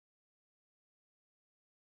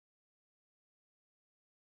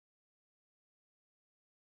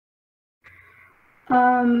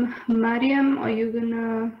Mariam, are you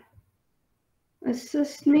gonna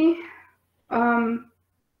assist me?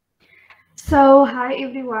 So hi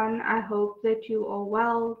everyone, I hope that you are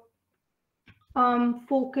well.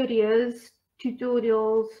 For careers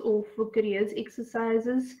tutorials or for careers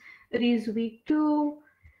exercises, it is week 2.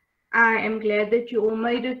 I am glad that you all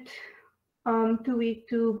made it to week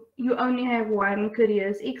 2. You only have one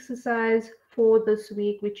careers exercise for this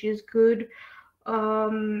week, which is good.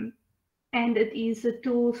 And it is a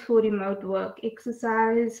tools for remote work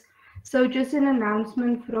exercise. So just an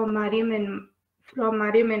announcement from Mariam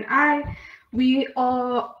and I, we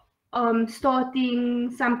are starting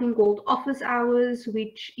something called office hours,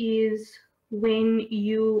 which is when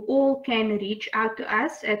you all can reach out to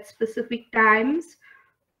us at specific times,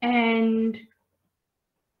 and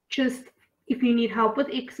just if you need help with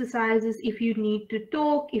exercises, if you need to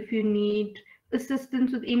talk, if you need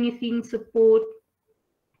assistance with anything, support,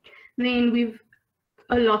 then we've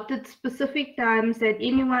allotted specific times that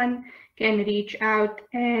anyone can reach out,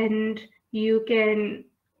 and we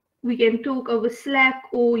can talk over Slack,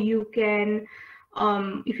 or you can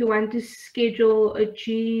if you want to schedule a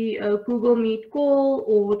Google Meet call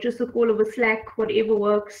or just a call over Slack, whatever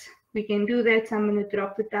works, we can do that. So I'm going to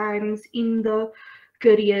drop the times in the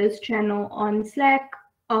careers channel on Slack.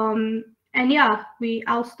 And yeah,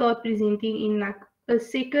 I'll start presenting in like a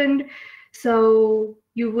second. So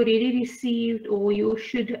you've already received, or you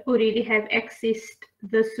should already have accessed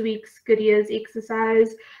this week's careers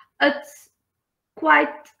exercise. It's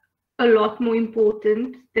quite a lot more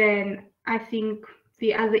important than I think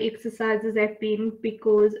the other exercises have been,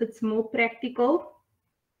 because it's more practical,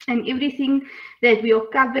 and everything that we are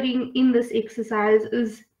covering in this exercise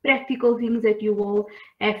is practical things that you will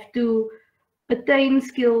have to attain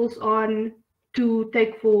skills on to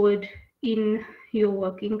take forward in your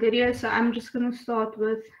working career. So I'm just going to start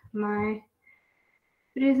with my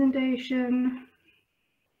presentation.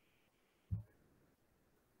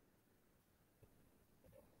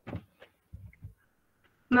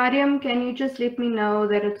 Mariam, can you just let me know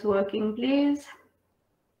that it's working, please?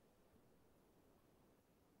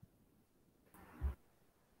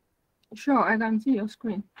 Sure, I can see your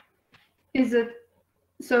screen. Is it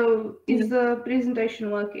so? Is the presentation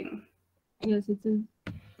working? Yes, it is.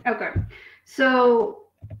 Okay. So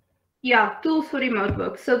yeah, tools for remote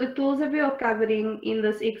work. So the tools that we are covering in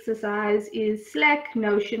this exercise is Slack,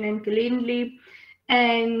 Notion, and Calendly.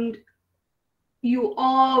 And you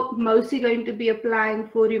are mostly going to be applying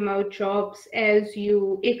for remote jobs as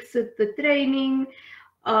you exit the training.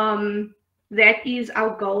 That is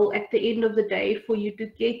our goal at the end of the day, for you to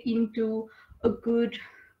get into a good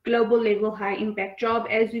global level high impact job,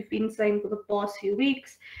 as we've been saying for the past few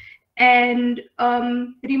weeks. And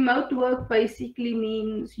remote work basically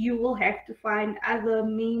means you will have to find other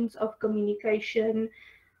means of communication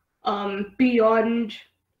beyond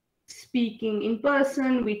speaking in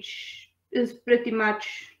person, which is pretty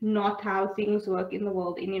much not how things work in the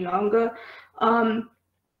world any longer.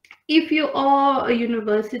 If you are a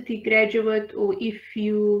university graduate, or if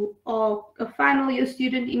you are a final year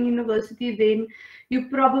student in university, then you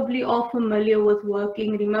probably are familiar with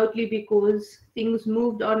working remotely, because things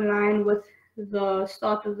moved online with the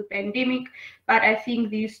start of the pandemic. But I think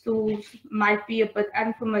these tools might be a bit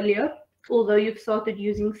unfamiliar, although you've started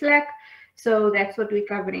using Slack. So that's what we're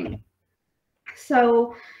covering.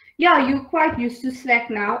 So yeah, you're quite used to Slack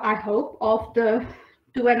now, I hope, after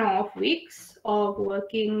 2.5 weeks of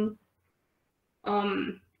working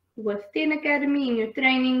with Ten Academy in your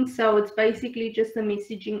training. So it's basically just a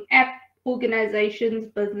messaging app. Organizations,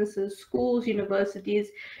 businesses, schools, universities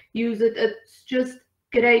use it. It's just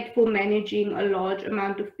great for managing a large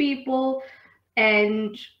amount of people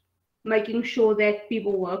and making sure that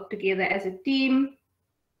people work together as a team.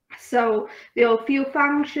 So there are a few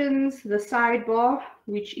functions: the sidebar,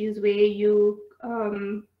 which is where you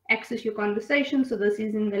access your conversation. So this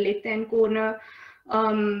is in the left-hand corner.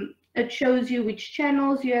 It shows you which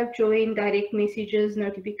channels you have joined, direct messages,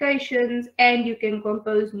 notifications, and you can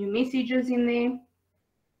compose new messages in there.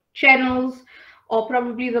 Channels are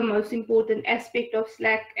probably the most important aspect of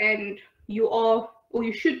Slack, and you are, or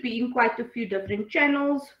you should be, in quite a few different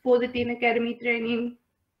channels for the Ten Academy training.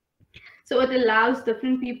 So it allows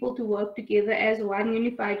different people to work together as one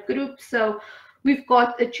unified group. So we've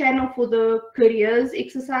got a channel for the careers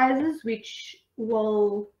exercises,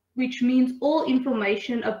 which means all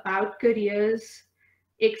information about careers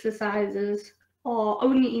exercises are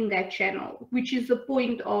only in that channel, which is the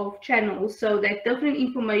point of channels, so that different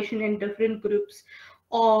information and different groups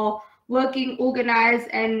are working organized,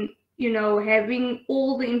 and having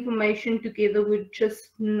all the information together would just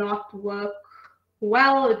not work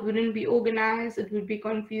well, it wouldn't be organized, it would be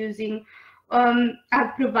confusing.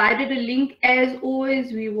 I've provided a link. As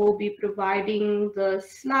always, we will be providing the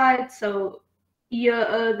slides. So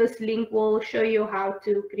here, this link will show you how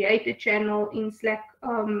to create a channel in Slack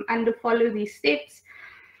under follow these steps.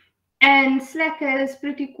 And Slack has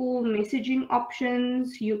pretty cool messaging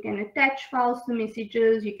options. You can attach files to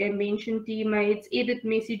messages, you can mention teammates, edit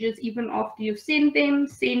messages even after you've sent them,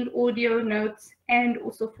 send audio notes, and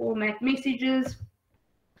also format messages.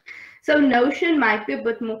 So Notion might be a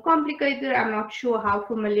bit more complicated. I'm not sure how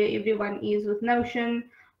familiar everyone is with Notion,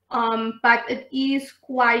 but it is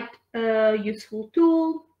quite a useful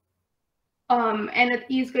tool, and it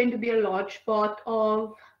is going to be a large part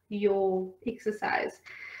of your exercise.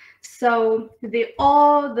 So there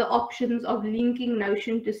are the options of linking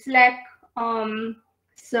Notion to Slack.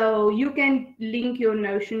 So you can link your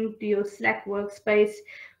Notion to your Slack workspace,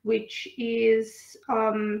 which is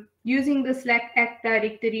using the Slack app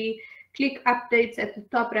directory. Click updates at the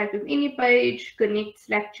top right of any page, connect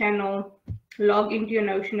Slack channel, log into your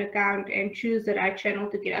Notion account, and choose the right channel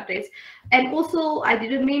to get updates. And also, I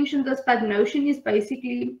didn't mention this, but Notion is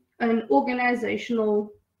basically an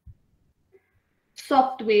organizational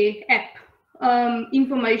software app.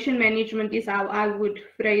 Information management is how I would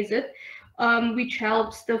phrase it, which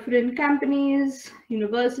helps different companies,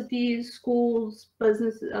 universities, schools,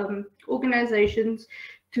 business organizations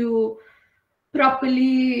to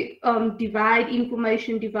properly divide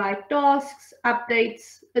information, divide tasks,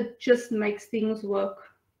 updates. It just makes things work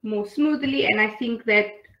more smoothly. And I think that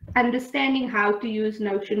understanding how to use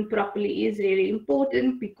Notion properly is really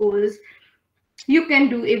important, because you can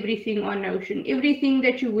do everything on Notion. Everything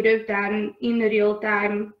that you would have done in real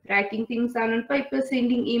time, writing things down on paper,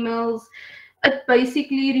 sending emails, it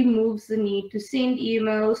basically removes the need to send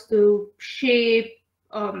emails, to share,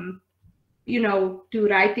 to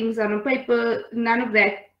write things down on paper. None of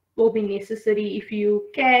that will be necessary if you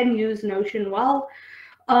can use Notion well.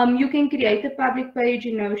 You can create a public page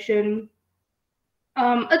in Notion.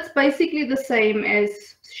 It's basically the same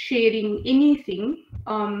as sharing anything.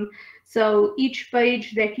 So each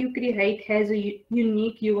page that you create has a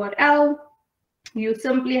unique URL. You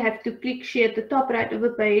simply have to click share at the top right of the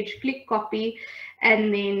page, click copy,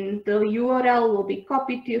 and then the URL will be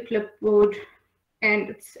copied to your clipboard. And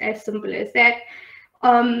it's as simple as that.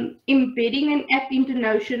 Embedding an app into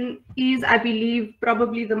Notion is, I believe,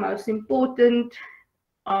 probably the most important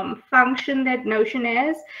function that Notion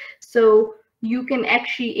has. So you can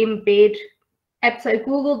actually embed apps like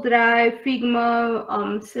Google Drive,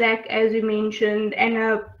 Figma, Slack, as you mentioned,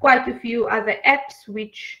 and quite a few other apps,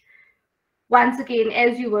 which, once again,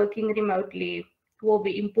 as you're working remotely, will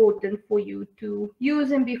be important for you to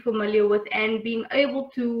use and be familiar with. And being able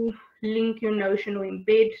to link your Notion or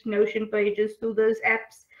embed Notion pages to those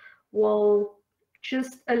apps will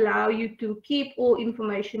just allow you to keep all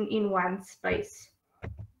information in one space.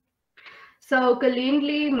 So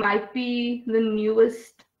Calendly might be the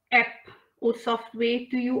newest app or software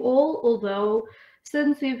to you all, although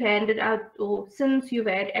since we've handed out, or since you've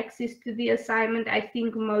had access to the assignment, I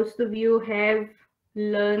think most of you have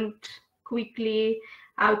learned quickly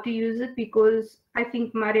how to use it, because I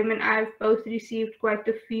think Mariam and I have both received quite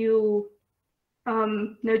a few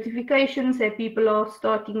notifications that people are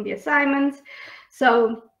starting the assignments.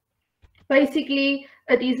 So basically,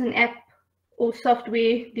 it is an app or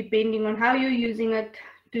software, depending on how you're using it,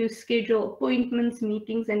 to schedule appointments,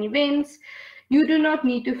 meetings, and events. You do not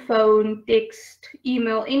need to phone, text,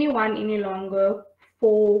 email anyone any longer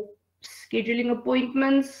for scheduling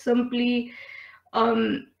appointments. Simply,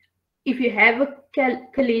 if you have a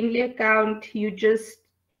Calendly account, you just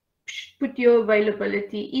put your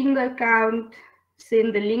availability in the account,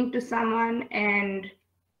 send the link to someone, and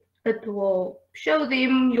it will show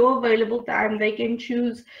them your available time. They can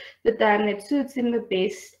choose the time that suits them the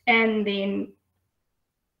best, and then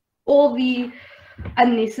all the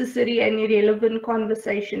unnecessary and irrelevant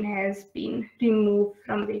conversation has been removed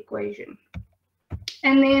from the equation.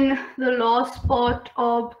 And then the last part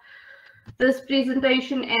of this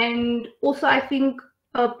presentation, and also I think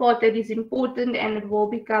a part that is important, and it will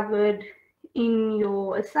be covered in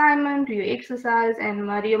your assignment, your exercise, and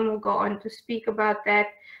Mariam will go on to speak about that.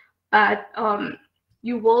 But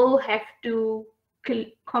you will have to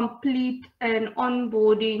complete an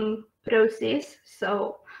onboarding process.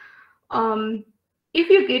 So if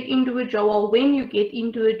you get into a job, or when you get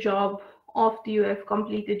into a job after you have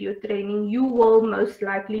completed your training, you will most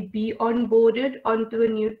likely be onboarded onto a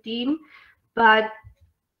new team. But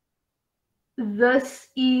this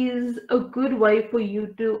is a good way for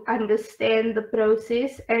you to understand the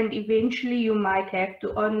process, and eventually you might have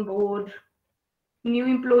to onboard new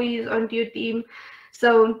employees onto your team.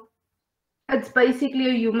 So it's basically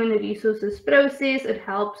a human resources process. It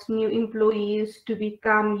helps new employees to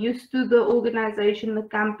become used to the organization, the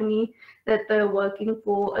company that they're working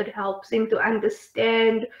for. It helps them to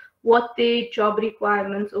understand what their job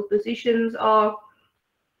requirements or positions are.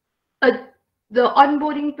 The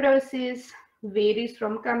onboarding process varies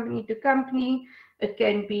from company to company. It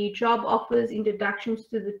can be job offers, introductions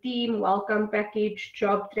to the team, welcome package,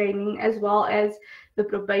 job training, as well as the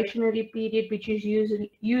probationary period, which is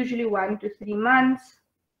usually 1 to 3 months.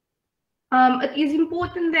 It is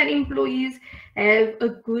important that employees have a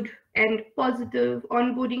good and positive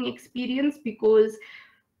onboarding experience, because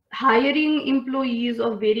hiring employees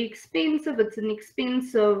are very expensive. It's an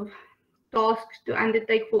expensive task to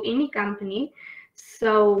undertake for any company.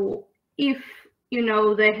 So if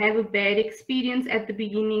they have a bad experience at the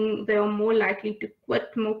beginning, they are more likely to quit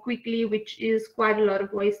more quickly, which is quite a lot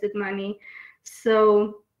of wasted money.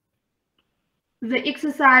 So the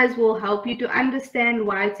exercise will help you to understand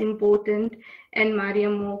why it's important, and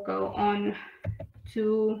Mariam will go on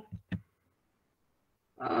to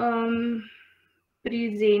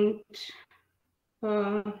present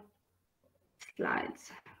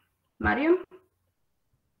slides. Mariam?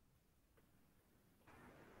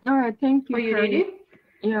 All right, thank you. Are you Karen. ready?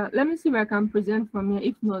 Yeah, let me see if I can present from here.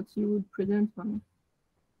 If not, you would present for me.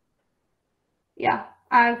 Yeah,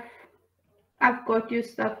 I've got your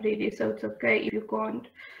stuff ready, so it's okay if you can't.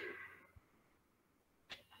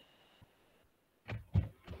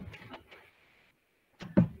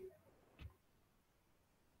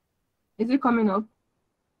 Is it coming up?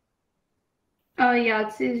 Yeah,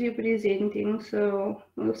 it says you're presenting, so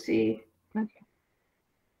we'll see. Okay.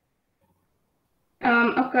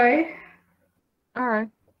 Okay. All right.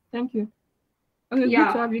 Thank you. Okay, Yeah,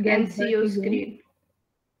 good to have you guys can see your screen.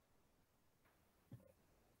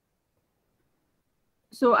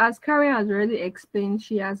 So as Carrie has already explained,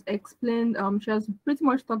 she has pretty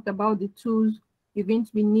much talked about the tools you're going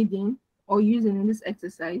to be needing or using in this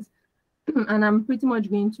exercise. And I'm pretty much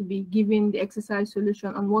going to be giving the exercise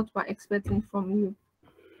solution on what we're expecting from you.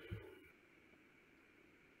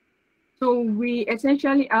 So we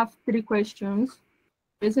essentially have 3 questions.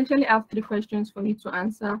 We essentially have 3 questions for you to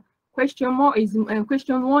answer. Question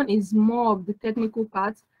 1 is more of the technical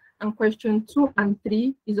part, and question 2 and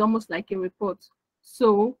 3 is almost like a report.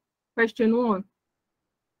 So question 1,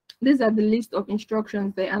 these are the list of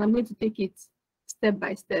instructions there, and I'm going to take it step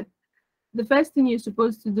by step. The first thing you're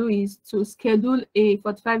supposed to do is to schedule a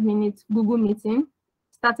 45-minute Google meeting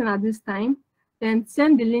starting at this time. Then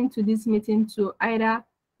send the link to this meeting to either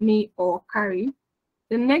me or Carrie.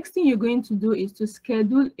 The next thing you're going to do is to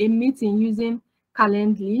schedule a meeting using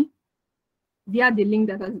Calendly via the link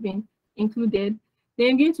that has been included. Then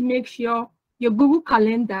you're going to make sure your Google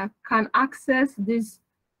Calendar can access this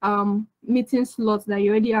meeting slots that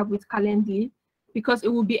you already have with Calendly, because it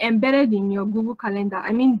will be embedded in your Google Calendar.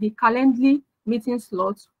 I mean, the Calendly meeting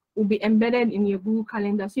slots will be embedded in your Google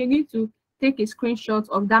Calendar. So you're going to take a screenshot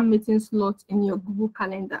of that meeting slot in your Google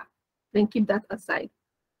Calendar, then keep that aside.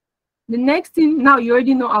 The next thing, now you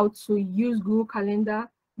already know how to use Google Calendar,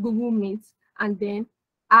 Google Meet, and then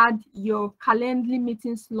add your Calendly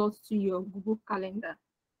meeting slots to your Google Calendar.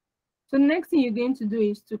 So the next thing you're going to do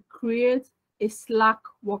is to create a Slack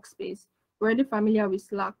workspace. We're already familiar with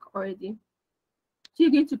Slack already. So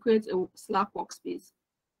you're going to create a Slack workspace.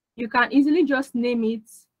 You can easily just name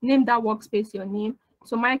that workspace your name.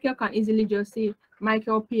 So Michael can easily just say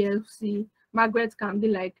Michael PLC. Margaret can be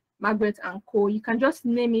like Margaret and Co. You can just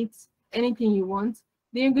name it anything you want.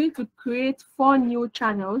 Then you're going to create 4 new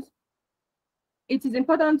channels. It is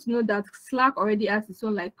important to know that Slack already has its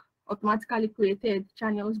own automatically created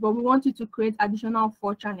channels, but we want you to create additional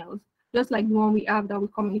 4 channels, just like the one we have that we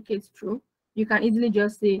communicate through. You can easily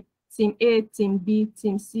just say Team A, Team B,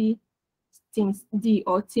 Team C, Team D,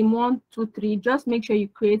 or Team 1, 2, 3. Just make sure you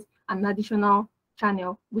create an additional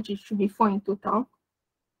channel, which should be 4 in total.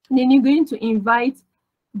 Then you're going to invite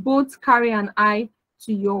both Carrie and I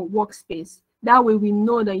to your workspace. That way we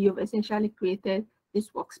know that you've essentially created this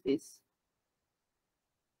workspace.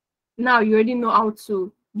 Now you already know how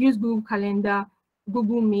to use Google Calendar,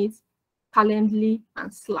 Google Meet, Calendly,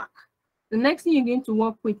 and Slack. The next thing you're going to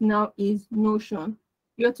work with now is Notion.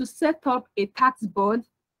 You have to set up a task board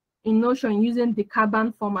in Notion using the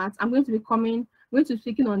Kanban format. I'm going to be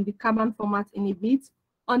speaking on the Kanban format in a bit.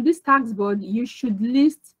 On this task board, you should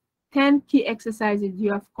list 10 key exercises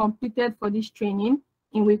you have completed for this training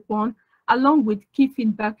in week 1, along with key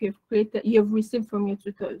feedback you've received from your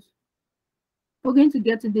tutors. We're going to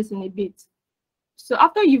get to this in a bit. So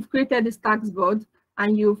after you've created this task board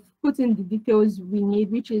and you've put in the details we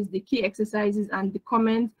need, which is the key exercises and the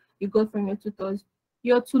comments you got from your tutors,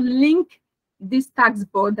 you're to link this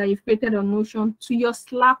task board that you've created on Notion to your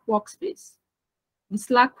Slack workspace. The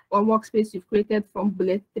Slack or workspace you've created from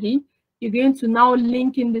bullet 3, you're going to now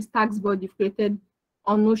link in this task board you've created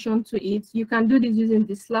on Notion to it. You can do this using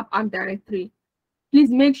the Slack Arc directory. Please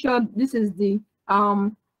make sure this is the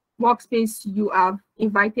workspace you have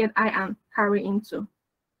invited I and Carrie into.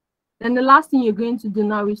 Then the last thing you're going to do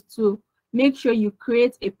now is to make sure you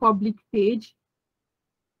create a public page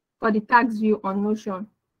for the tags view on Notion,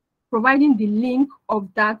 providing the link of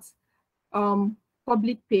that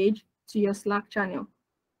public page to your Slack channel.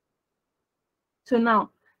 So now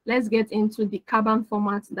let's get into the Kanban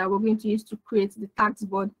format that we're going to use to create the tags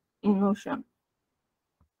board in Notion.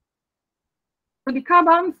 So the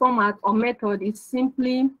Kanban format or method is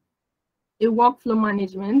simply a workflow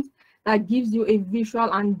management that gives you a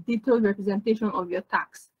visual and detailed representation of your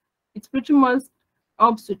tasks. It pretty much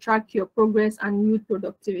helps to track your progress and new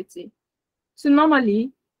productivity. So normally,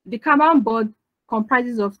 the Kanban board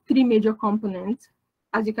comprises of 3 major components.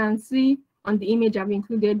 As you can see on the image I've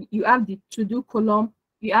included, you have the to-do column,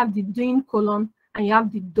 you have the doing column, and you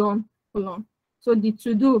have the done column. So the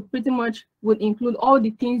to-do pretty much would include all the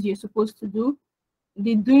things you're supposed to do.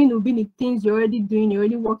 The doing will be the things you're already doing, you're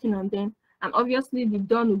already working on them. And obviously the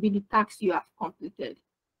done will be the tasks you have completed.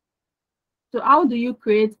 So how do you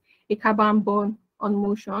create a Kanban board on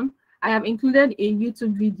Notion? I have included a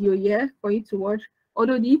YouTube video here for you to watch.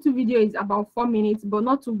 Although the YouTube video is about 4 minutes, but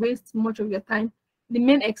not to waste much of your time, the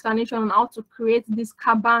main explanation on how to create this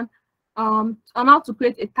Kanban, on how to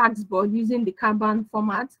create a task board using the Kanban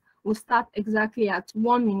format will start exactly at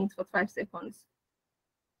 1 minute for 5 seconds.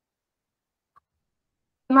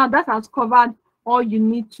 Now that has covered all you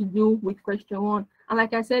need to do with question 1. And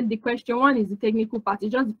like I said, the question 1 is the technical part.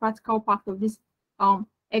 It's just the practical part of this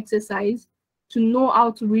exercise to know how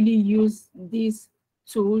to really use these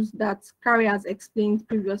tools that Carrie has explained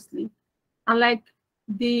previously. And like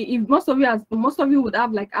if most of you would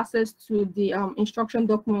have like access to the instruction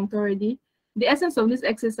document already, the essence of this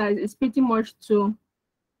exercise is pretty much to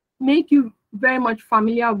make you very much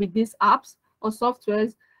familiar with these apps or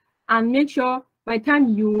softwares, and make sure by the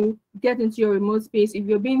time you get into your remote space, if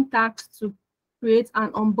you're being tasked to create an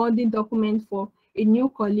onboarding document for a new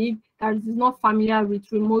colleague that is not familiar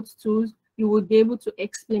with remote tools, you will be able to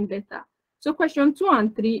explain better. So question 2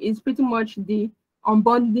 and 3 is pretty much the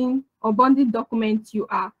onboarding document you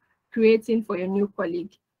are creating for your new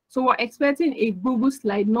colleague. So we're expecting a Google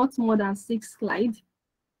slide, not more than 6 slides,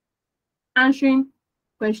 answering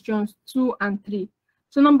questions 2 and 3.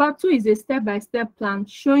 So number 2 is a step-by-step plan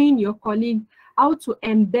showing your colleague how to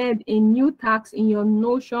embed a new task in your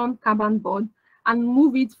Notion Kanban board and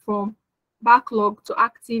move it from backlog to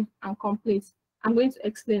active and complete. I'm going to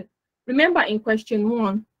explain. Remember in question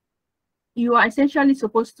 1, you are essentially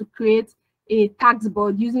supposed to create a task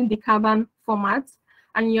board using the Kanban format,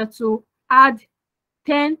 and you're to add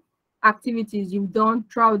 10 activities you've done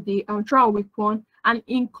throughout the week 1 and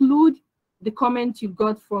include the comments you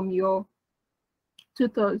got from your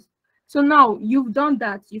tutors. So now you've done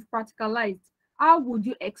that, you've practicalized. How would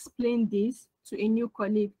you explain this to a new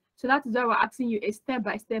colleague? So that is why we're asking you a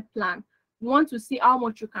step-by-step plan. We want to see how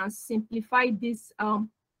much you can simplify this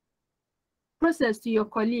process to your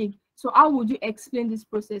colleague. So how would you explain this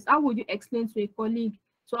process? How would you explain to a colleague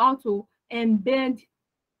how to embed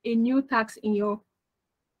a new task in your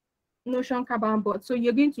Notion Kanban board? So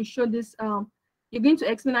you're going to show this, you're going to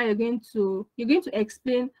explain how you're going to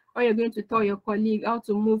explain, or you're going to tell your colleague how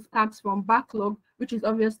to move tasks from backlog, which is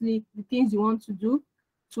obviously the things you want to do,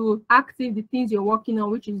 to active, the things you're working on,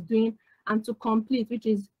 which is doing, and to complete, which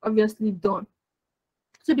is obviously done.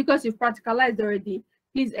 So because you've practicalized already,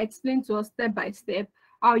 please explain to us step by step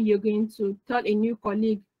how you're going to tell a new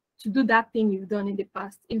colleague to do that thing you've done in the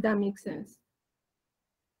past, if that makes sense.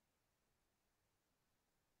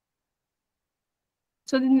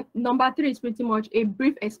 So the number 3 is pretty much a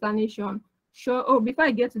brief explanation. Before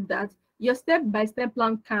I get to that, your step-by-step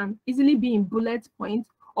plan can easily be in bullet points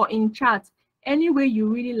or in charts, any way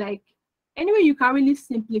you really like, any way you can really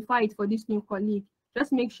simplify it for this new colleague.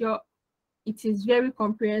 Just make sure it is very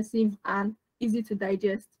comprehensive and easy to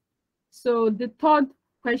digest. So the third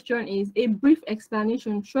question is a brief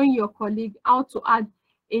explanation showing your colleague how to add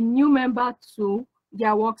a new member to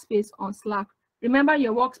their workspace on Slack. Remember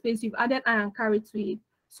your workspace, you've added I and Carrie to it.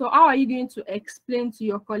 So how are you going to explain to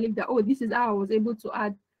your colleague that, oh, this is how I was able to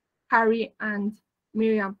add Carrie and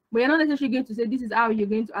Miriam? But you're not necessarily going to say this is how you're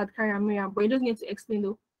going to add Carrie and Miriam, but you're just going to explain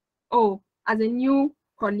though, oh, as a new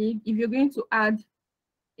colleague, if you're going to add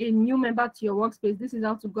a new member to your workspace, this is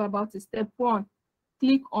how to go about it. Step 1,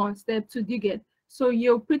 click on step 2. Do you get? So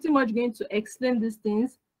you're pretty much going to explain these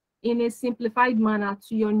things in a simplified manner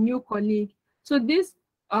to your new colleague. So this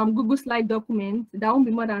Google Slide document, that won't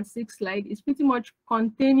be more than 6 slides, is pretty much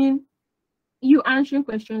containing you answering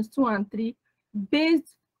questions 2 and 3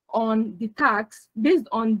 based on the tasks, based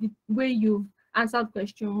on the way you've answered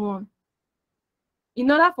question 1.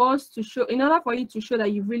 In order for you to show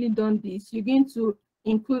that you've really done this, you're going to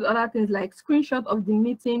include other things like screenshot of the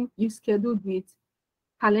meeting you scheduled with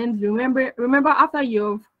Calendly. Remember after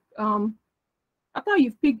you've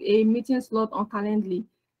picked a meeting slot on Calendly,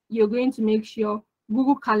 you're going to make sure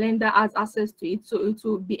Google Calendar has access to it, so it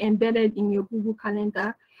will be embedded in your Google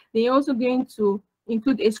Calendar. Then you're also going to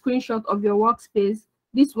include a screenshot of your workspace,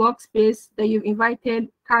 this workspace that you've invited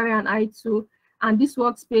Carrie and I to, and this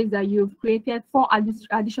workspace that you've created 4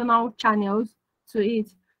 additional channels to it.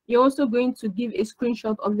 You're also going to give a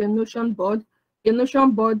screenshot of your Notion board,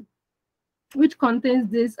 which contains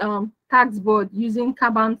this tags board using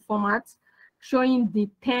Kanban format, showing the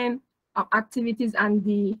 10 activities and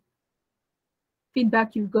the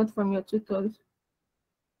feedback you've got from your tutors.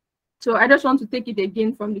 So I just want to take it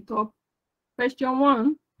again from the top. Question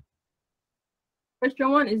one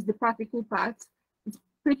is the practical part. It's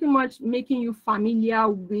pretty much making you familiar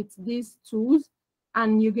with these tools,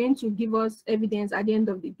 and you're going to give us evidence at the end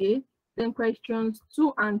of the day. Then questions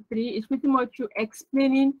 2 and 3 is pretty much you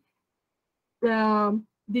explaining the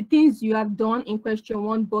things you have done in question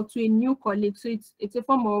 1, but to a new colleague. So it's a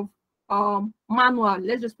form of manual,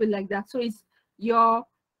 let's just put it like that. So it's your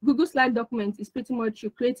Google Slide document is pretty much you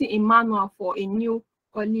creating a manual for a new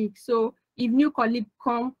colleague. So if new colleague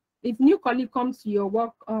comes to your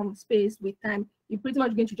work space with time, you're pretty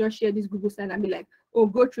much going to just share this Google Slide and be like, oh,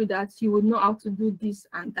 go through that. You will know how to do this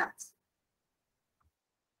and that.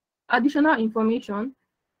 Additional information.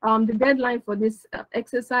 The deadline for this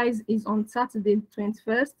exercise is on Saturday,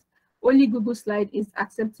 21st. Only Google Slide is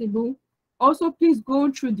acceptable. Also, please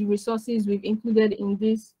go through the resources we've included in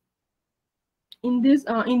the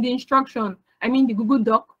instruction. I mean, the Google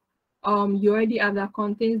Doc. You already have that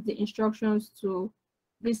contains the instructions to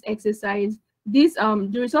this exercise. The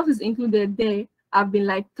resources included there have been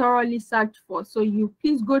like thoroughly searched for. So you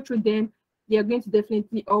please go through them. They are going to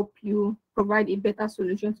definitely help you provide a better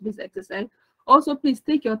solution to this exercise. Also, please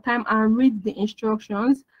take your time and read the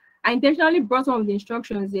instructions. I intentionally brought some of the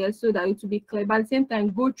instructions here so that it will be clear, but at the same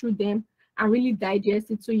time, go through them and really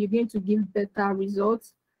digest it so you're going to give better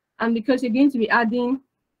results. And because you're going to be adding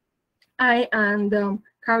I and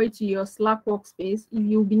Carrie to your Slack workspace,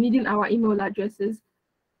 you'll be needing our email addresses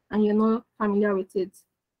and you're not familiar with it.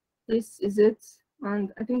 This is it,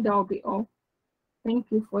 and I think that will be all.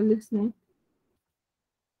 Thank you for listening.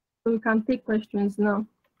 So we can take questions now.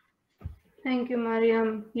 Thank you,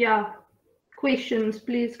 Mariam. Yeah, questions,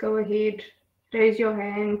 please go ahead. Raise your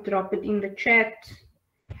hand, drop it in the chat.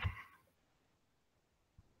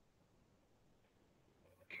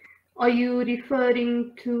 Are you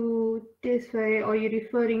referring to this way? Are you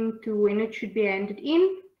referring to when it should be handed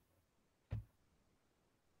in?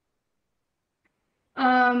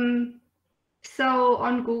 So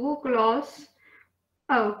on Google Class,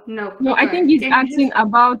 oh no. No, okay. I think he's asking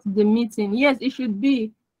about the meeting. Yes, it should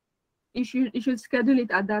be. You should schedule it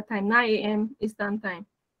at that time, 9 a.m. Eastern time.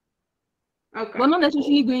 Okay. We're not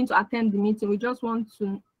necessarily going to attend the meeting. We just want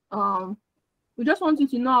you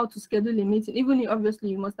to know how to schedule a meeting, even if obviously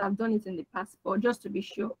you must have done it in the past, but just to be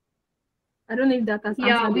sure. I don't know if that has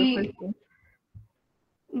answered your question.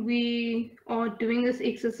 We are doing this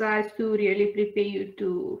exercise to really prepare you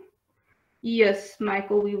to. Yes,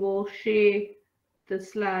 Michael, we will share the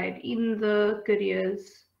slide in the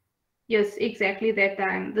careers. Yes, exactly that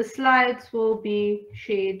time. The slides will be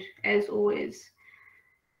shared as always.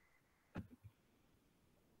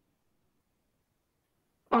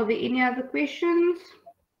 Are there any other questions?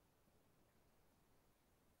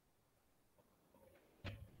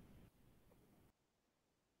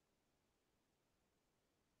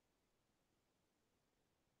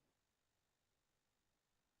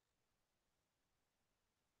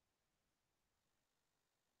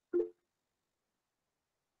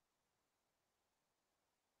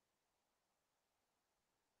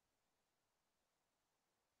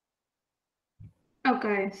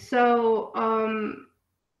 Okay, so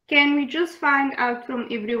can we just find out from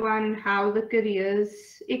everyone how the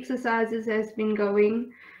careers exercises has been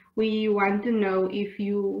going? We want to know if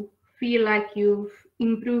you feel like you've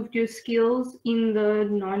improved your skills in the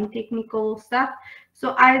non-technical stuff.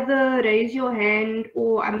 So either raise your hand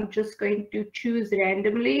or I'm just going to choose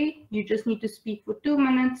randomly. You just need to speak for 2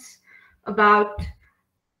 minutes about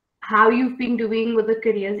how you've been doing with the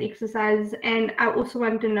careers exercise. And I also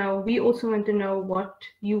want to know, we also want to know what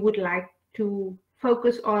you would like to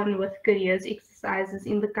focus on with careers exercises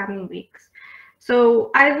in the coming weeks.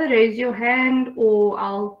 So either raise your hand or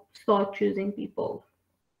I'll start choosing people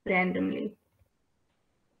randomly.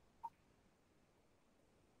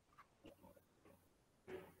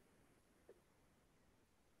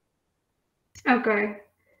 Okay,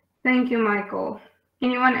 thank you, Michael.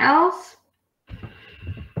 Anyone else?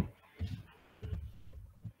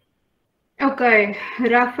 Okay,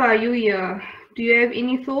 Rafa, you here. Do you have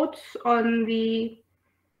any thoughts on the,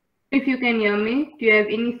 if you can hear me, do you have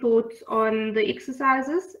any thoughts on the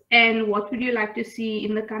exercises and what would you like to see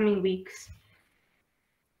in the coming weeks?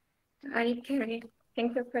 Hi, Carrie.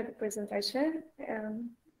 Thank you for the presentation.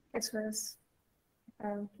 It was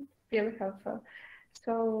really helpful.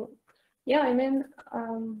 So, yeah, I mean,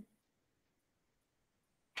 I'm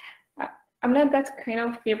not that kind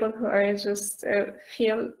of people who are just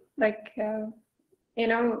feel like, you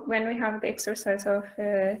know, when we have the exercise of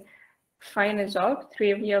find a job,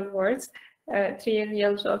 3 real words, 3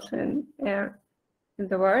 real jobs in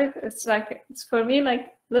the world. It's like, it's for me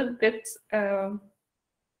like a little bit kind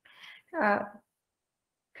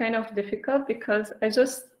of difficult, because I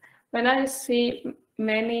just, when I see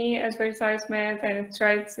many advertisements and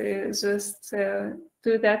try to just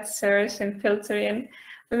do that search and filtering,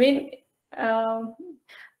 I mean,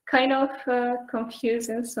 kind of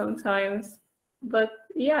confusing sometimes. But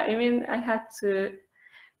yeah, I mean, I had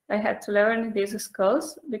to learn these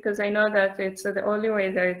skills, because I know that it's the only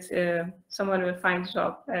way that someone will find a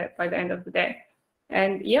job by the end of the day.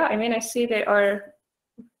 And yeah, I mean, I see they are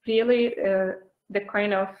really the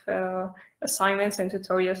kind of assignments and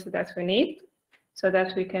tutorials that we need, so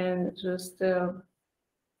that we can just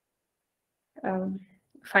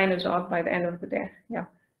find a job by the end of the day. Yeah.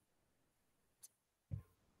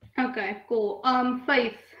 Okay, cool.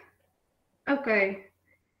 Faith. Okay,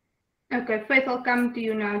 Faith, I'll come to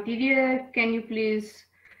you now. Didier, can you please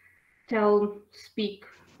speak?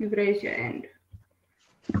 You've raised your hand.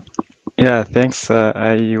 Yeah, thanks.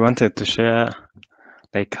 I wanted to share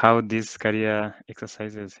like how these career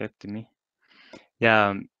exercises helped me.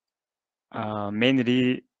 Yeah,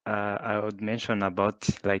 mainly I would mention about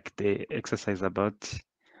like the exercise about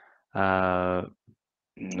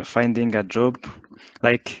finding a job.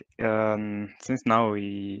 Like since now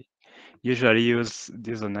we usually use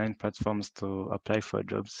these online platforms to apply for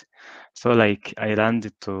jobs, so like I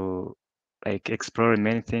learned to like explore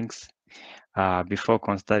many things before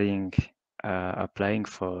considering applying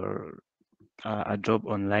for a job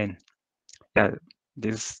online. Yeah,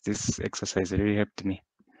 this exercise really helped me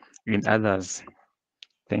in others.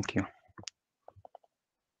 Thank you.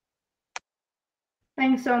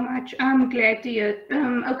 Thanks so much. I'm glad to hear.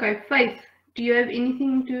 Okay, Faith, do you have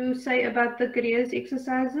anything to say about the careers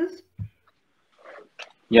exercises?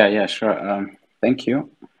 Yeah, sure. Thank you.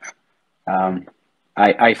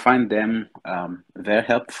 I find them very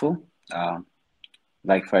helpful.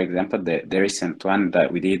 Like, for example, the recent one that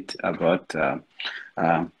we did about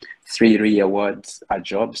 3 real words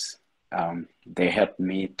jobs. They helped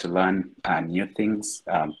me to learn new things.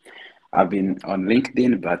 I've been on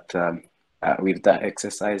LinkedIn, but with that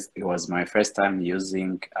exercise, it was my first time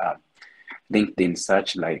using LinkedIn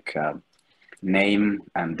search, like name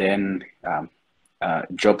and then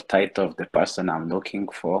job title of the person I'm looking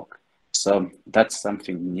for. So that's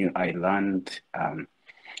something new I learned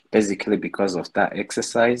basically because of that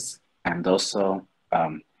exercise, and also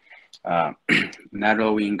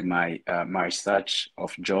narrowing my search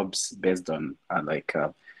of jobs based on like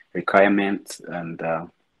requirements, and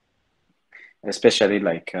especially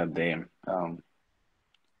like the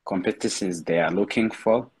competencies they are looking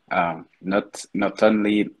for. Not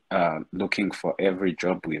only looking for every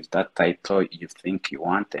job with that title you think you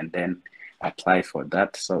want and then apply for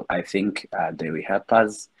that. So I think they will help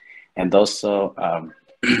us. And also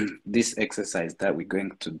this exercise that we're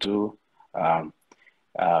going to do,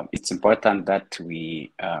 it's important that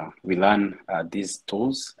we learn these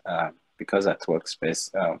tools because at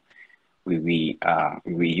Workspace we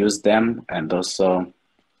use them, and also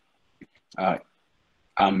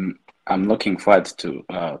I'm looking forward to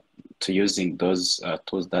using those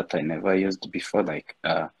tools that I never used before, like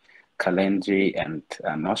Calendly and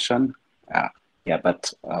Notion. Yeah,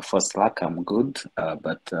 but for Slack I'm good.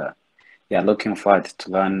 But yeah, looking forward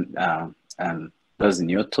to learn those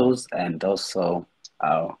new tools, and also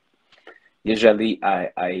usually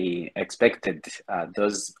I expected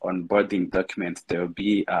those onboarding documents, there will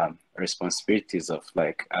be responsibilities of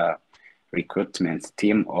like recruitment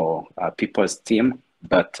team or people's team.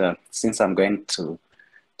 But since I'm going to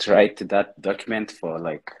to write that document for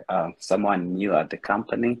like someone new at the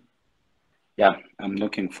company. Yeah, I'm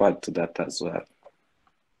looking forward to that as well.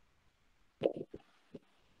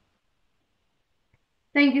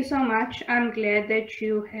 Thank you so much. I'm glad that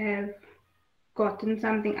you have gotten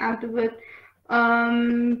something out of it.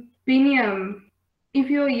 Biniam, if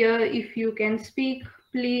you're here, if you can speak,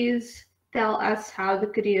 please tell us how the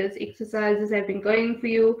careers exercises have been going for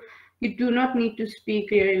you. You do not need to speak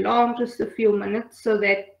very long, just a few minutes, so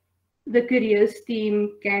that the careers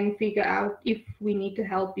team can figure out if we need to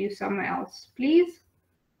help you somewhere else. Please.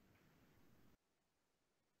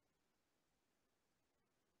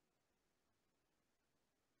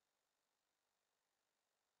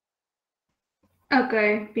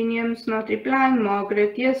 Okay, Biniam's not replying.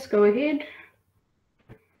 Margaret, yes, go ahead.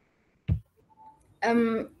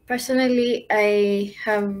 Personally, I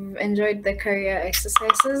have enjoyed the career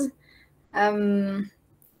exercises. I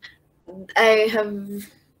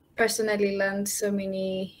have personally learned so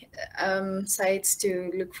many sites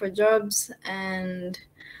to look for jobs, and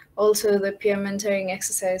also the peer mentoring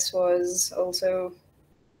exercise was also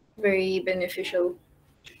very beneficial.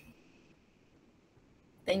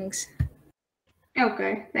 Thanks.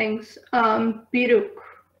 Okay, thanks. Biruk,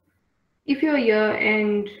 if you're here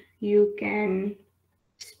and you can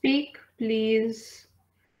speak, please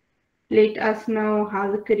let us know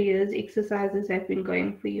how the careers exercises have been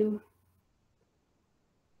going for you.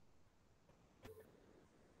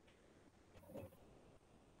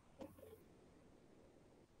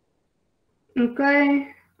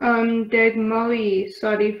 Okay, Degmoe,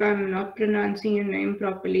 sorry if I'm not pronouncing your name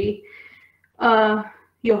properly.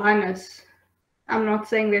 Johannes, I'm not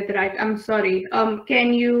saying that right. I'm sorry.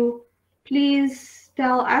 Can you please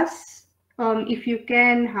tell us, if you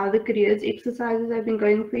can, how the careers exercises have been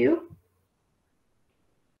going for you?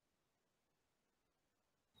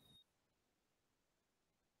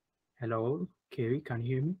 Hello, Kerry, can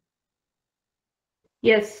you hear me?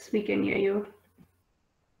 Yes, we can hear you.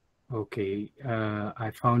 Okay,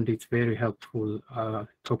 I found it very helpful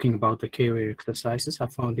talking about the career exercises. I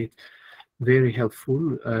found it very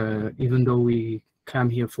helpful, even though we come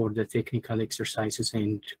here for the technical exercises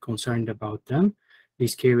and concerned about them.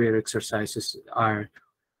 These career exercises are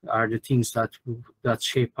the things that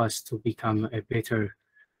shape us to become a better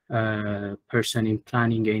person in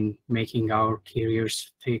planning and making our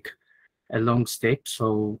careers take a long step.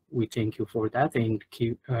 So we thank you for that, and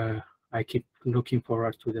I keep looking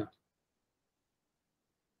forward to that.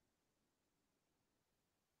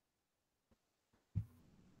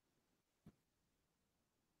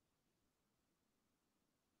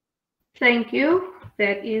 Thank you.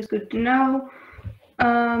 That is good to know.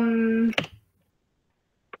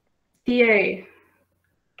 DA,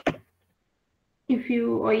 if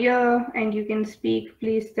you are here and you can speak,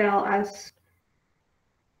 please tell us.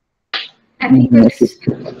 I think it's,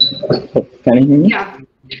 Can you hear me? yeah.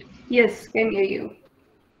 Yes, can hear you.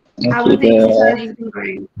 Okay, How is the exercise been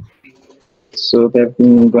going? so they've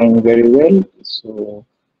been going very well. So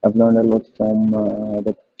I've learned a lot from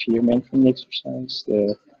the peer mentoring exercise,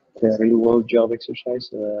 the real world job exercise.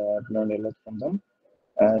 I've learned a lot from them.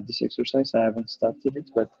 This exercise, I haven't started it,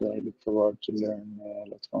 but I look forward to learn a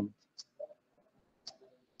lot from it.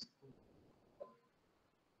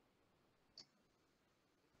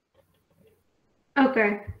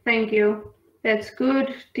 Okay, thank you. That's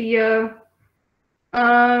good to hear.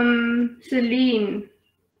 Celine,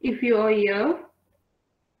 if you are here.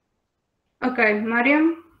 Okay,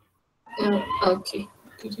 Mariam. Okay.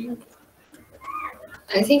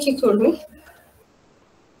 I think you called me.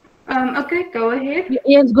 Okay, go ahead.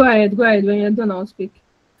 Yes, go ahead. Go ahead. When you're done, I'll speak.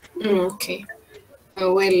 Okay.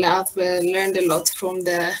 Well, I've learned a lot from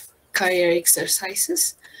the career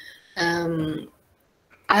exercises.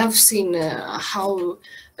 I have seen how,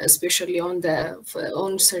 especially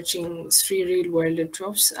on searching 3 real-world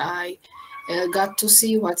jobs, I got to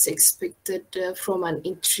see what's expected from an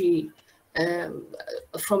entry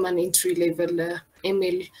level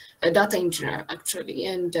ML data engineer, actually,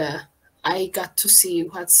 and I got to see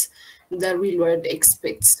what's the real world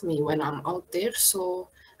expects me when I'm out there. So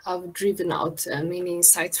I've driven out many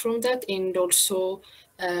insights from that, and also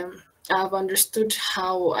I've understood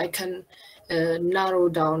how I can narrow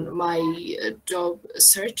down my job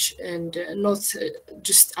search and not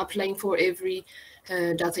just applying for every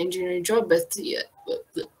data engineering job, but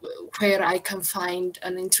where I can find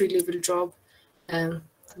an entry-level job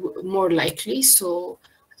more likely. So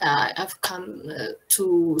I've come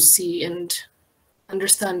to see and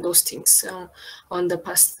understand those things on the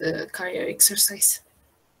past career exercise.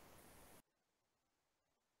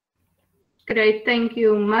 Great, thank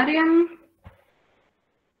you, Mariam.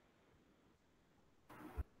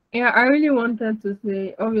 Yeah, I really wanted to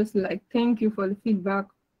say, obviously, like, thank you for the feedback,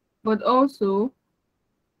 but also,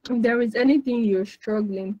 if there is anything you're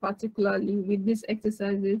struggling, particularly with these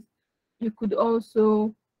exercises, you could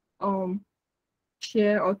also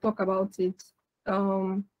share or talk about it.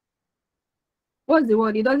 What's the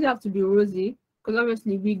word? It doesn't have to be rosy, because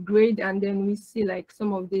obviously we grade and then we see like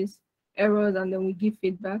some of these errors and then we give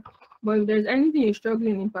feedback. But if there's anything you're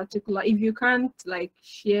struggling in particular, if you can't like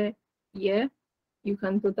share, yeah, you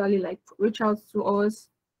can totally like reach out to us,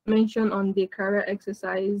 mention on the career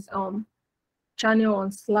exercise channel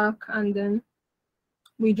on Slack, and then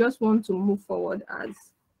we just want to move forward as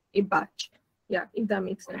a batch. Yeah, if that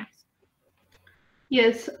makes sense.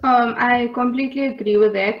 Yes, I completely agree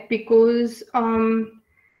with that because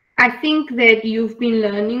I think that you've been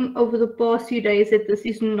learning over the past few days that this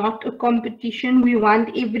is not a competition. We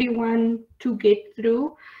want everyone to get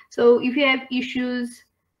through. So if you have issues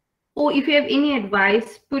or if you have any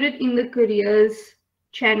advice, put it in the careers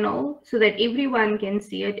channel so that everyone can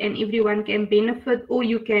see it and everyone can benefit or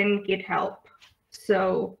you can get help.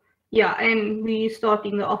 So yeah, and we start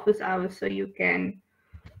in the office hours so you can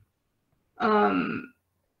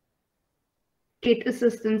get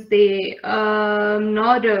assistance there.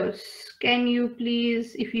 Nardos, can you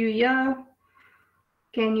please, if you're here,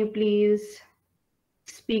 can you please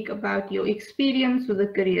speak about your experience with the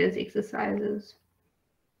careers exercises?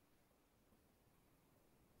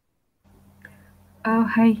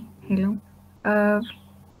 Hi, hello.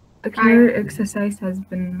 The career exercise has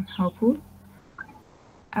been helpful.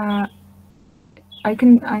 I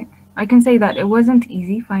can say that it wasn't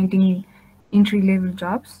easy finding entry-level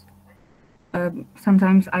jobs.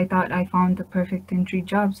 Sometimes I thought I found the perfect entry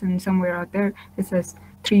jobs, and somewhere out there it says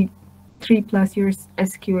three plus years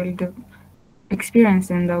SQL experience,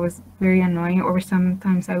 and that was very annoying. Or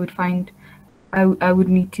sometimes I would find I would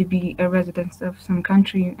need to be a resident of some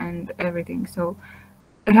country and everything. So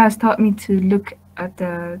it has taught me to look at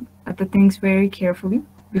the things very carefully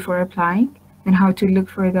before applying and how to look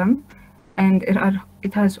for them, and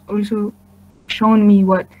it has also shown me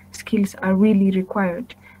what skills are really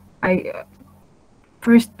required.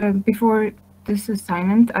 Before this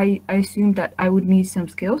assignment, I assumed that I would need some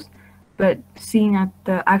skills, but seeing at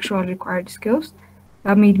the actual required skills,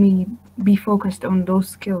 that made me be focused on those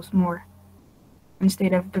skills more,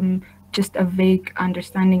 instead of them just a vague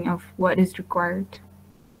understanding of what is required.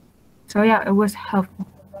 So yeah, it was helpful.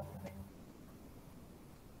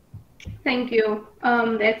 Thank you.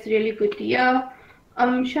 That's really good to hear.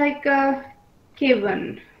 Shaika,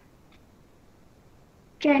 Kevin,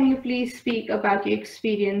 can you please speak about your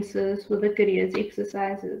experiences with the careers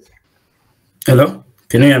exercises? Hello,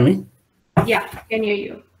 can you hear me? Yeah, can hear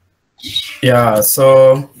you. Yeah,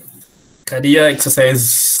 so career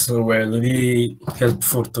exercises were really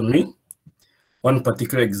helpful to me. One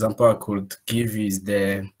particular example I could give is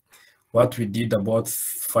what we did about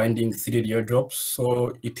finding 3-year jobs.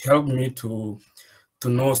 So it helped me to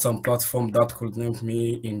know some platform that could help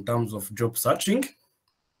me in terms of job searching.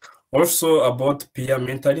 Also about peer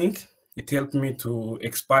mentoring, it helped me to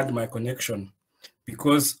expand my connection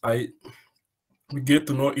because we get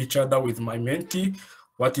to know each other with my mentee,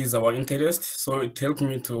 what is our interest. So it helped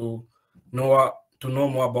me to know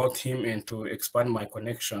more about him and to expand my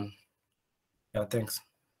connection. Yeah, thanks.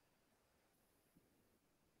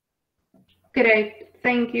 Great,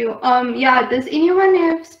 thank you. Yeah, does anyone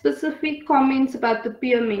have specific comments about the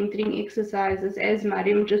peer mentoring exercises as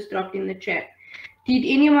Mariam just dropped in the chat? Did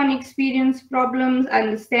anyone experience problems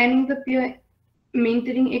understanding the peer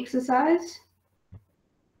mentoring exercise?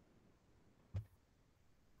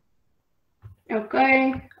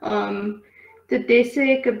 Okay.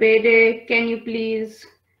 Tadesse Kabede, can you please,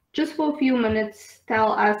 just for a few minutes,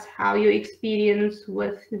 tell us how your experience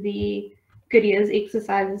with the careers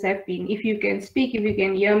exercises have been? If you can speak, if you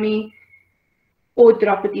can hear me, or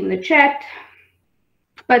drop it in the chat,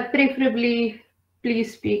 but preferably,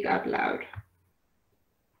 please speak out loud.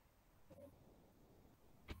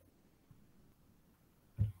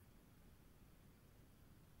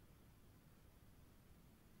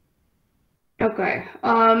 Okay.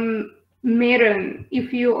 Maren,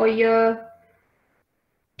 if you are here,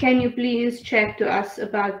 can you please chat to us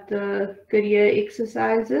about the career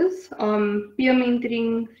exercises? Peer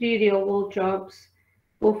mentoring, 3 real-world jobs,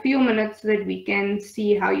 for a few minutes so that we can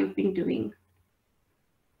see how you've been doing.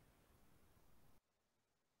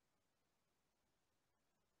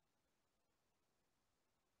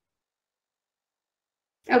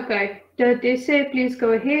 Okay. Tadesse, please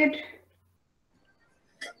go ahead.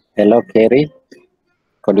 Hello, Kerry.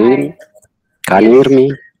 Can you hear me? Can you hear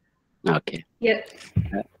me? Okay. Yes.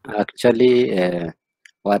 Actually,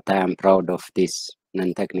 what I am proud of this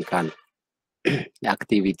non-technical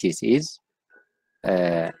activities is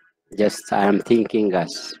just I am thinking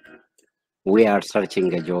as we are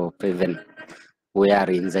searching a job, even we are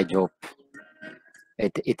in the job.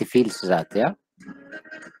 It feels that, yeah,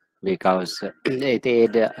 because it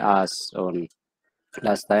aided us on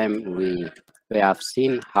last time we have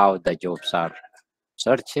seen how the jobs are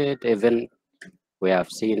searched, even we have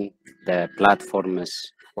seen the platforms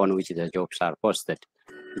on which the jobs are posted.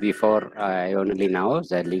 Before, I only know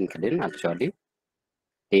the LinkedIn actually,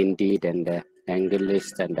 Indeed and the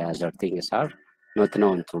AngelList and the other things are not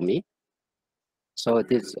known to me. So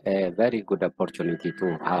it is a very good opportunity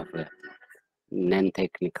to have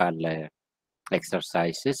non-technical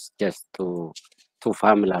exercises just to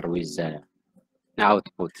familiar with the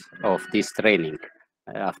output of this training.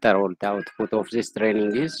 After all, the output of this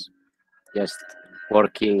training is just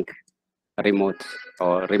working remote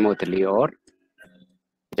or remotely or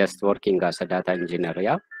just working as a data engineer.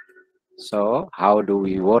 Yeah. So how do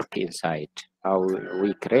we work inside? How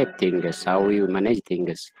we create things? How we manage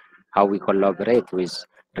things? How we collaborate with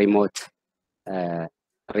remote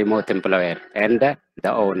employer and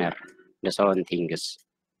the owner? The own things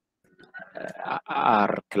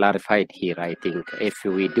are clarified here. I think if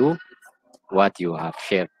we do what you have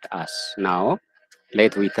shared us now,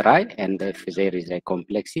 let we try, and if there is a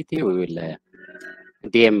complexity, we will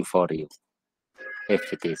DM for you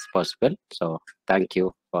if it is possible. So thank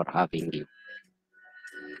you for having you.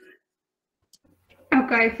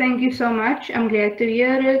 Okay, thank you so much. I'm glad to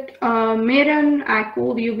hear it. Meren, I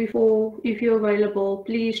called you before. If you're available,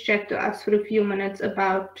 please chat to us for a few minutes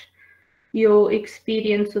about your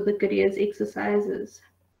experience with the careers exercises.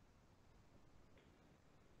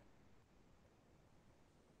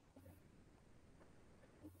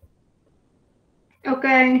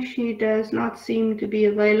 Okay, she does not seem to be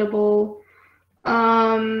available.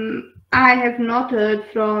 I have not heard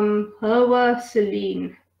from Herwa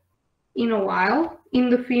Celine in a while in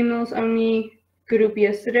the females only group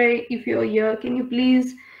yesterday. If you're here, can you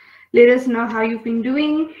please let us know how you've been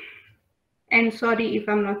doing? And sorry if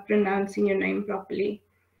I'm not pronouncing your name properly.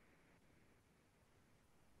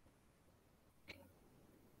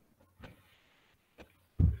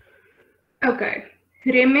 Okay,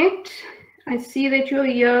 Remit, I see that you're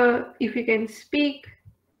here. If you can speak,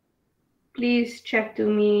 please chat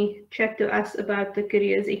to us about the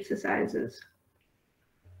careers exercises.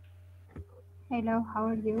 Hello, how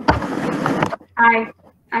are you? Hi,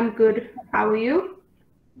 I'm good. How are you?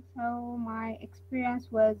 So my experience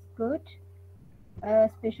was good,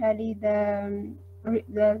 especially the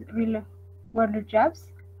real world jobs.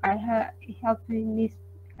 It helps me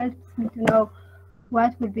to know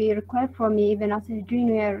what would be required for me even as a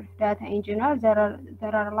junior data engineer.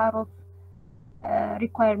 There are a lot of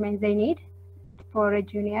requirements they need for a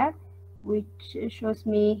junior, which shows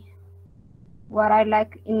me what I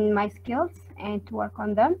like in my skills and to work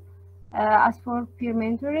on them. As for peer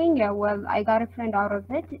mentoring, well, I got a friend out of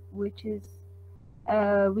it, which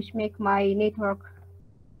make my network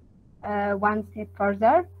one step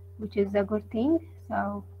further, which is a good thing.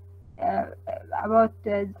 So about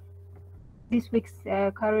this week's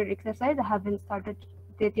career exercise, I haven't started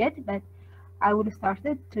it yet, but I will start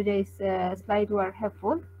it. Today's slides were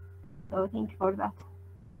helpful, so thank you for that.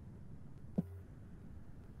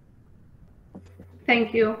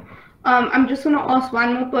 Thank you. I'm just going to ask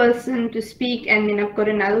one more person to speak, and then I've got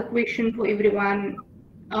another question for everyone.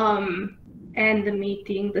 And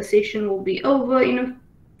the session will be over in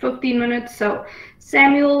 15 minutes. So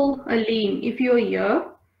Samuel, Aline, if you're here,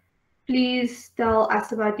 please tell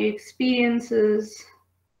us about your experiences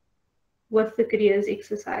with the careers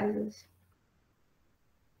exercises.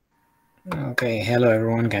 Okay, hello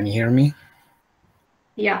everyone, can you hear me?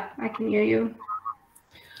 Yeah, I can hear you.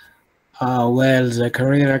 Well, the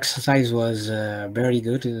career exercise was very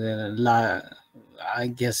good. I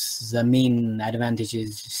guess the main advantage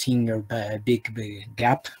is seeing a big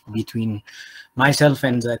gap between myself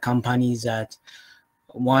and the companies that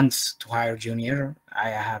wants to hire junior. I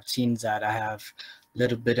have seen that I have a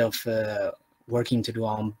little bit of working to do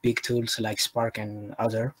on big tools like Spark and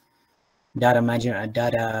other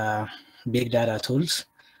big data tools.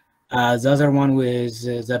 The other one was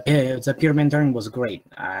the peer mentoring was great.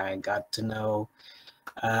 I got to know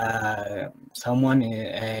someone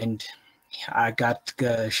and I got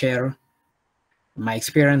to share my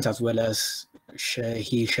experience as well as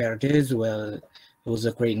he shared his. Well, it was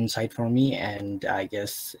a great insight for me, and I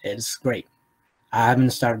guess it's great. I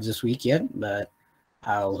haven't started this week yet, but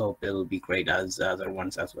I'll hope it'll be great as the other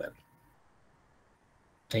ones as well.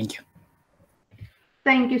 Thank you.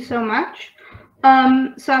 Thank you so much.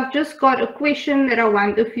 So I've just got a question that I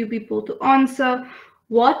want a few people to answer.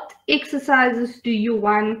 What exercises do you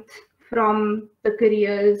want from the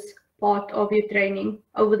careers part of your training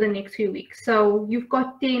over the next few weeks? So you've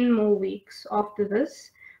got 10 more weeks after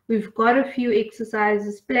this. We've got a few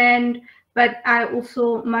exercises planned, but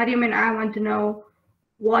Mariam and I want to know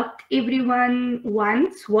what everyone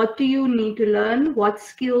wants. What do you need to learn? What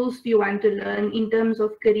skills do you want to learn in terms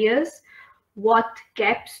of careers? What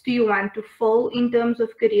gaps do you want to fill in terms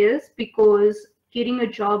of careers? Because getting a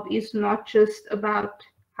job is not just about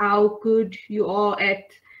how good you are at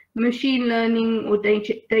machine learning or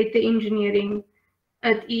data engineering.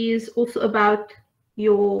 It is also about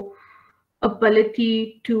your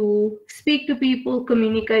ability to speak to people,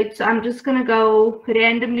 communicate. So I'm just going to go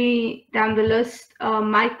randomly down the list.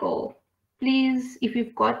 Michael, please, if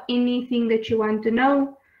you've got anything that you want to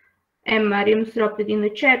know, and Mariam's dropped it in the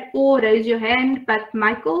chat, or raise your hand. But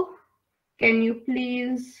Michael, can you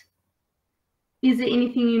please, is there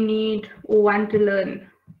anything you need or want to learn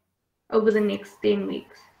over the next 10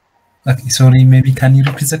 weeks? Okay, sorry, maybe can you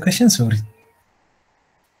repeat the question? Sorry.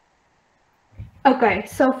 Okay,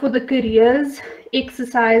 so for the careers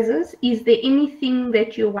exercises, is there anything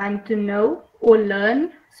that you want to know or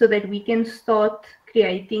learn so that we can start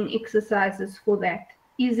creating exercises for that?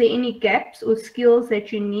 Is there any gaps or skills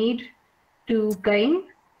that you need to gain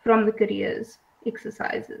from the careers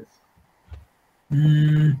exercises?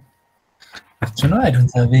 Actually, I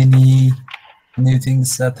don't have any new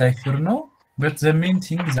things that I should know, but the main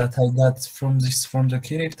thing that I got from the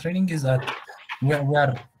career training is that we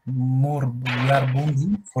are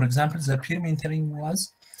bonding. For example, the peer mentoring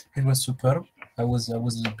was superb. I was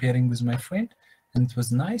pairing with my friend, and it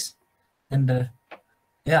was nice. And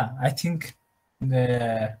yeah, I think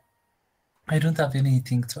I don't have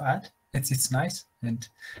anything to add. It's nice, and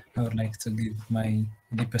I would like to give my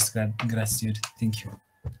deepest gratitude. Thank you.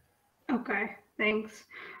 Okay, thanks.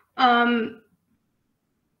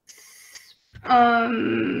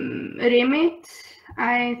 Remit,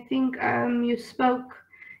 I think you spoke.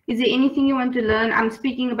 Is there anything you want to learn? I'm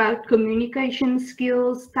speaking about communication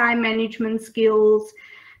skills, time management skills,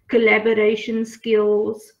 collaboration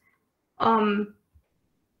skills.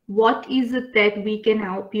 What is it that we can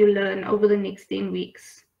help you learn over the next 10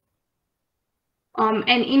 weeks? And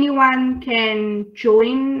anyone can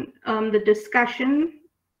join the discussion,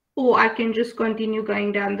 or I can just continue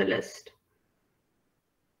going down the list.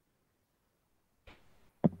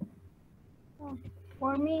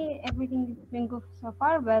 For me, everything has been good so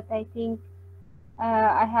far, but I think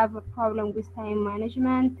I have a problem with time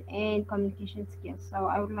management and communication skills, so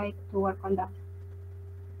I would like to work on that.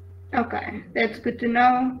 Okay, that's good to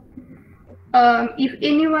know. If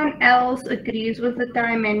anyone else agrees with the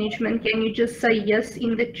time management, can you just say yes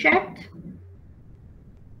in the chat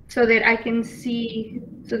so that I can see,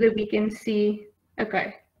 so that we can see?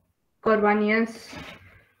 Okay, got one yes.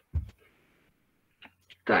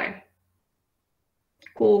 Okay,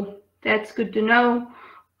 cool. That's good to know.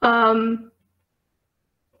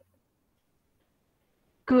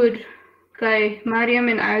 Good. Okay, Mariam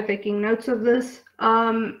and I are taking notes of this.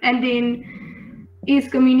 And then, is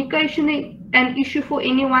communication an issue for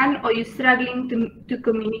anyone? Are you struggling to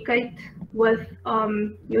communicate with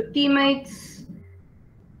your teammates?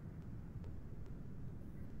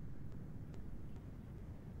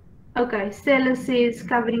 Okay, Stella says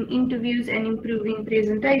covering interviews and improving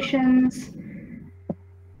presentations.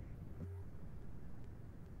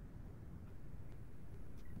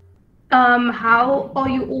 How are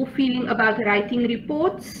you all feeling about writing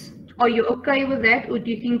reports? Are you okay with that, or do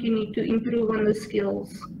you think you need to improve on the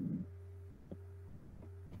skills?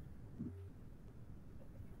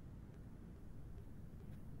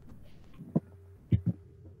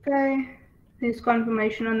 Okay, there's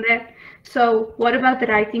confirmation on that. So what about the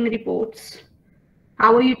writing reports?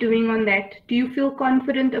 How are you doing on that? Do you feel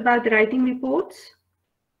confident about writing reports?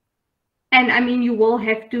 And I mean,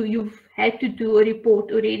 you've had to do a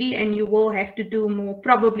report already, and you will have to do more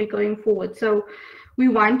probably going forward. So we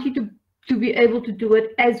want you to be able to do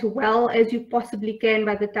it as well as you possibly can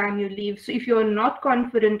by the time you leave. So if you're not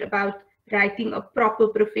confident about writing a proper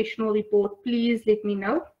professional report, please let me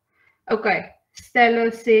know. Okay,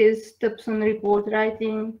 Stella says tips on report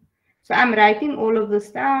writing. So I'm writing all of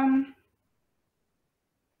this down.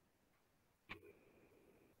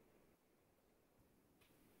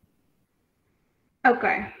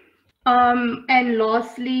 Okay. And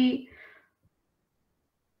lastly,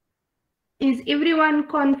 is everyone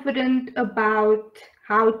confident about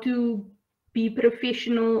how to be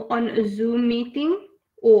professional on a Zoom meeting,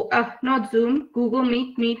 or not Zoom, Google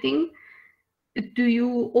Meet meeting? Do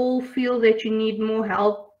you all feel that you need more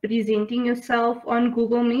help presenting yourself on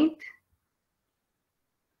Google Meet?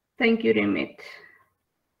 Thank you, Remit.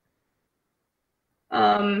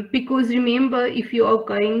 Because remember, if you are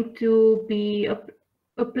going to be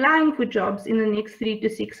applying for jobs in the next 3 to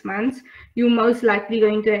 6 months, you're most likely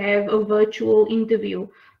going to have a virtual interview.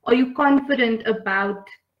 Are you confident about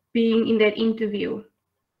being in that interview?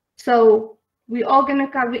 So we are going to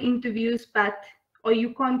cover interviews, but are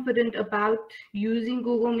you confident about using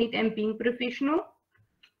Google Meet and being professional?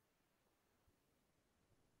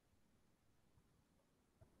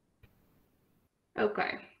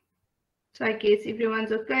 Okay. So I guess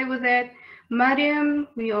everyone's okay with that. Mariam,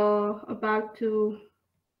 we are about to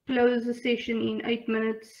close the session in 8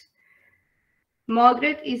 minutes.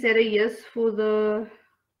 Margaret, is that a yes for the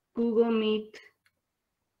Google Meet?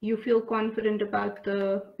 You feel confident about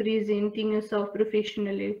the presenting yourself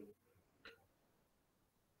professionally?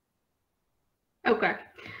 Okay.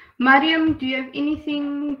 Mariam, do you have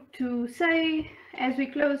anything to say as we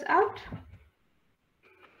close out?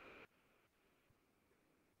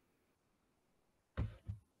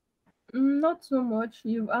 Not so much.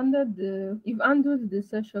 You've handled the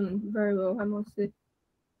session very well, I must say.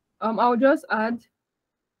 I'll just add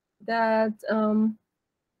that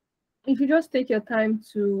if you just take your time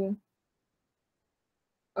to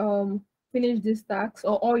finish these tasks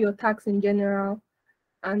or all your tasks in general,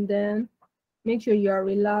 and then make sure you are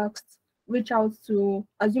relaxed. Reach out to,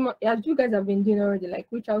 as you guys have been doing already, like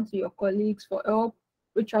reach out to your colleagues for help,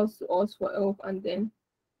 reach out to us for help, and then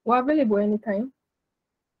we're available anytime.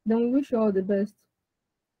 Then we wish you all the best.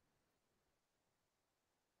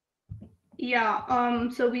 Yeah,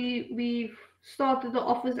 so we've started the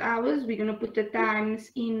office hours. We're gonna put the times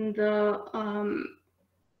in the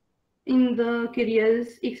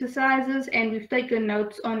careers exercises, and we've taken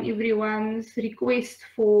notes on everyone's request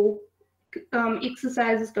for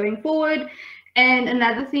exercises going forward. And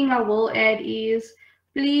another thing I will add is,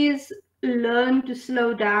 please learn to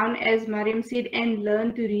slow down, as Mariam said, and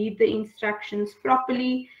learn to read the instructions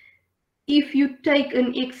properly. If you take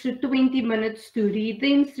an extra 20 minutes to read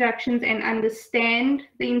the instructions and understand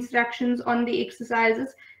the instructions on the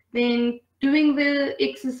exercises, then doing the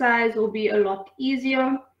exercise will be a lot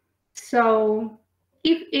easier. So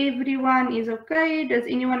if everyone is okay, does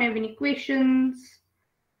anyone have any questions?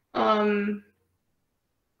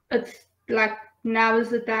 It's like now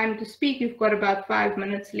is the time to speak. You've got about 5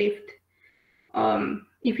 minutes left.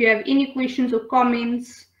 If you have any questions or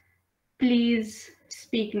comments, please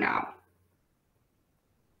speak now.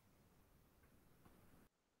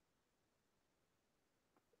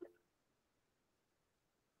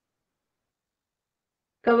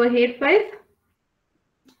 Go ahead, Faith.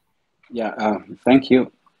 Yeah, thank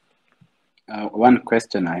you. One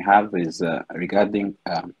question I have is regarding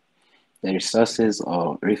the resources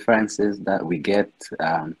or references that we get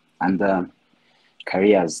under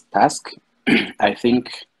careers task. I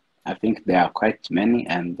think there are quite many,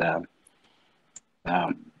 and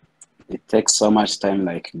it takes so much time,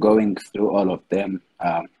 like going through all of them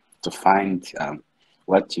to find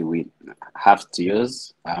what you will have to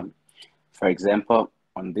use. For example,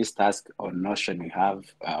 on this task on Notion, we have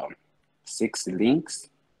 6 links.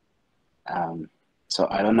 So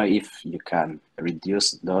I don't know if you can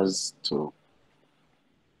reduce those to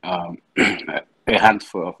a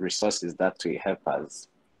handful of resources that will help us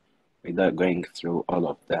without going through all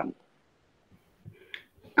of them.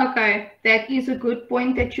 Okay, that is a good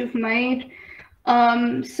point that you've made.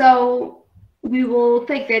 So we will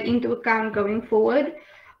take that into account going forward.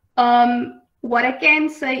 What I can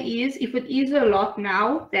say is, if it is a lot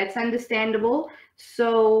now, that's understandable.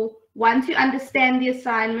 So once you understand the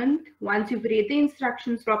assignment, once you've read the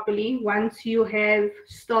instructions properly, once you have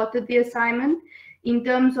started the assignment, in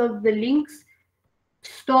terms of the links,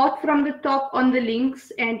 start from the top on the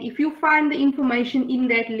links, and if you find the information in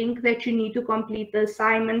that link that you need to complete the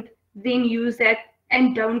assignment, then use that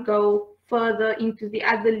and don't go further into the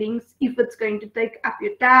other links if it's going to take up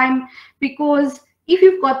your time, because if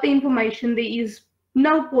you've got the information, there is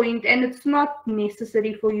no point and it's not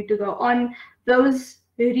necessary for you to go on. Those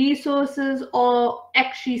resources are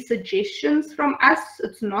actually suggestions from us.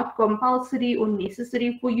 It's not compulsory or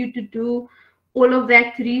necessary for you to do all of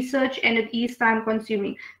that research, and it is time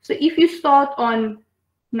consuming. So if you start on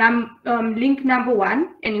link number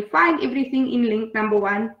 1 and you find everything in link number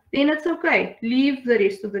 1, then it's okay. Leave the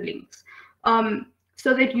rest of the links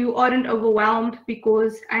so that you aren't overwhelmed,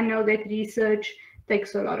 because I know that research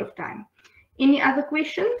takes a lot of time. Any other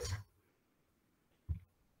questions?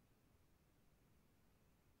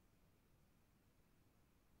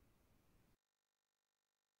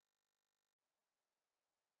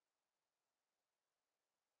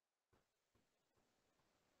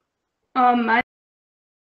 My